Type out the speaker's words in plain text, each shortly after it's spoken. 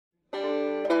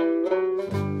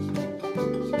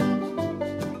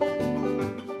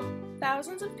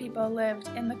thousands of people lived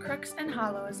in the crooks and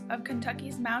hollows of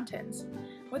Kentucky's mountains.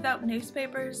 Without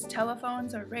newspapers,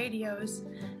 telephones, or radios,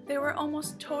 they were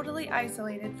almost totally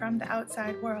isolated from the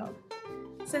outside world.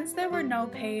 Since there were no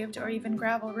paved or even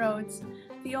gravel roads,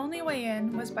 the only way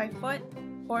in was by foot,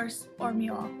 horse, or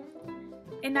mule.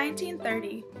 In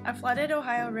 1930, a flooded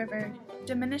Ohio River,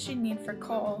 diminishing need for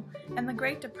coal, and the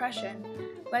Great Depression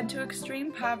led to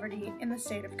extreme poverty in the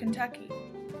state of Kentucky.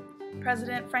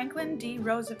 President Franklin D.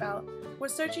 Roosevelt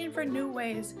was searching for new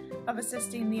ways of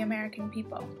assisting the American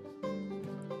people.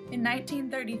 In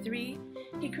 1933,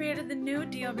 he created the New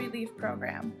Deal Relief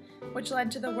Program, which led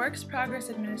to the Works Progress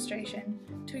Administration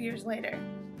 2 years later.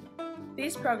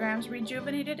 These programs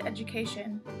rejuvenated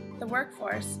education, the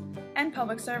workforce, and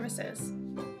public services.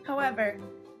 However,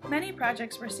 many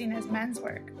projects were seen as men's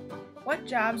work. What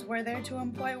jobs were there to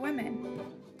employ women?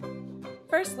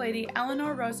 First Lady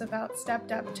Eleanor Roosevelt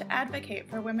stepped up to advocate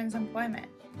for women's employment.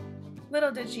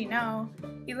 Little did she know,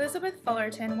 Elizabeth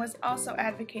Fullerton was also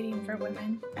advocating for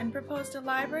women and proposed a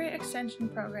library extension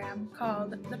program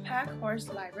called the Pack Horse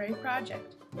Library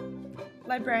Project.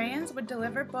 Librarians would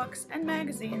deliver books and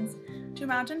magazines to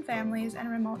mountain families and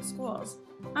remote schools,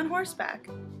 on horseback.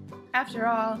 After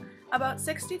all, about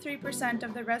 63%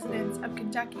 of the residents of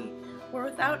Kentucky were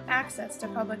without access to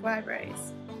public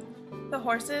libraries. The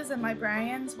horses and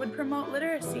librarians would promote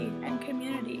literacy and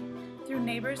community through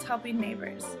neighbors helping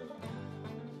neighbors.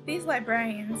 These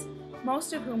librarians,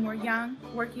 most of whom were young,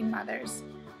 working mothers,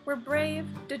 were brave,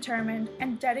 determined,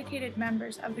 and dedicated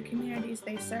members of the communities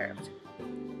they served.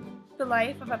 The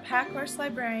life of a pack horse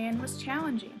librarian was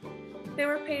challenging. They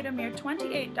were paid a mere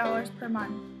 $28 per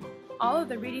month. All of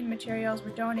the reading materials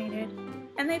were donated,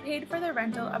 and they paid for the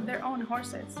rental of their own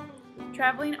horses,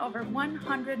 traveling over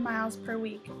 100 miles per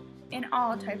week in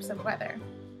all types of weather.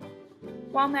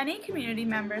 While many community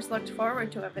members looked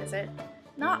forward to a visit,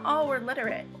 not all were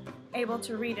literate, able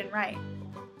to read and write.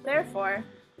 Therefore,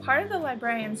 part of the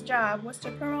librarian's job was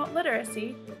to promote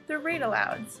literacy through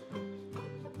read-alouds.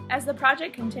 As the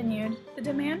project continued, the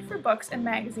demand for books and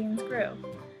magazines grew.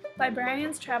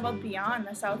 Librarians traveled beyond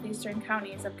the southeastern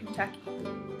counties of Kentucky.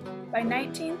 By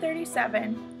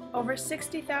 1937, over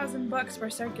 60,000 books were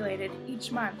circulated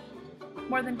each month.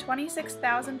 More than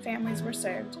 26,000 families were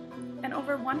served, and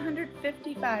over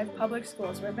 155 public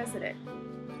schools were visited.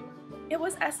 It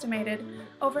was estimated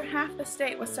over half the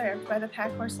state was served by the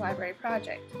Pack Horse Library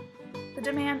Project. The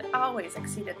demand always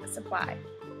exceeded the supply.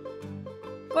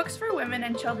 Books for women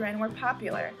and children were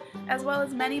popular, as well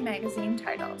as many magazine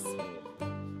titles.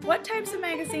 What types of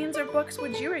magazines or books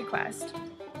would you request?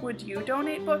 Would you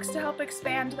donate books to help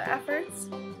expand the efforts?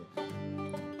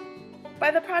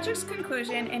 By the project's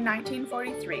conclusion in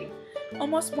 1943,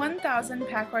 almost 1,000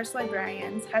 pack horse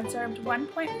librarians had served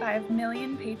 1.5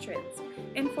 million patrons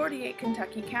in 48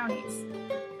 Kentucky counties.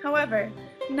 However,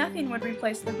 nothing would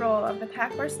replace the role of the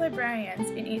pack horse librarians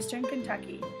in eastern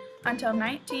Kentucky until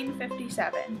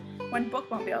 1957, when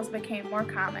bookmobiles became more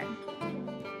common.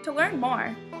 To learn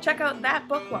more, check out That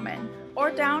Bookwoman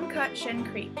or Down Cut Shin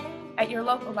Creek at your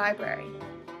local library.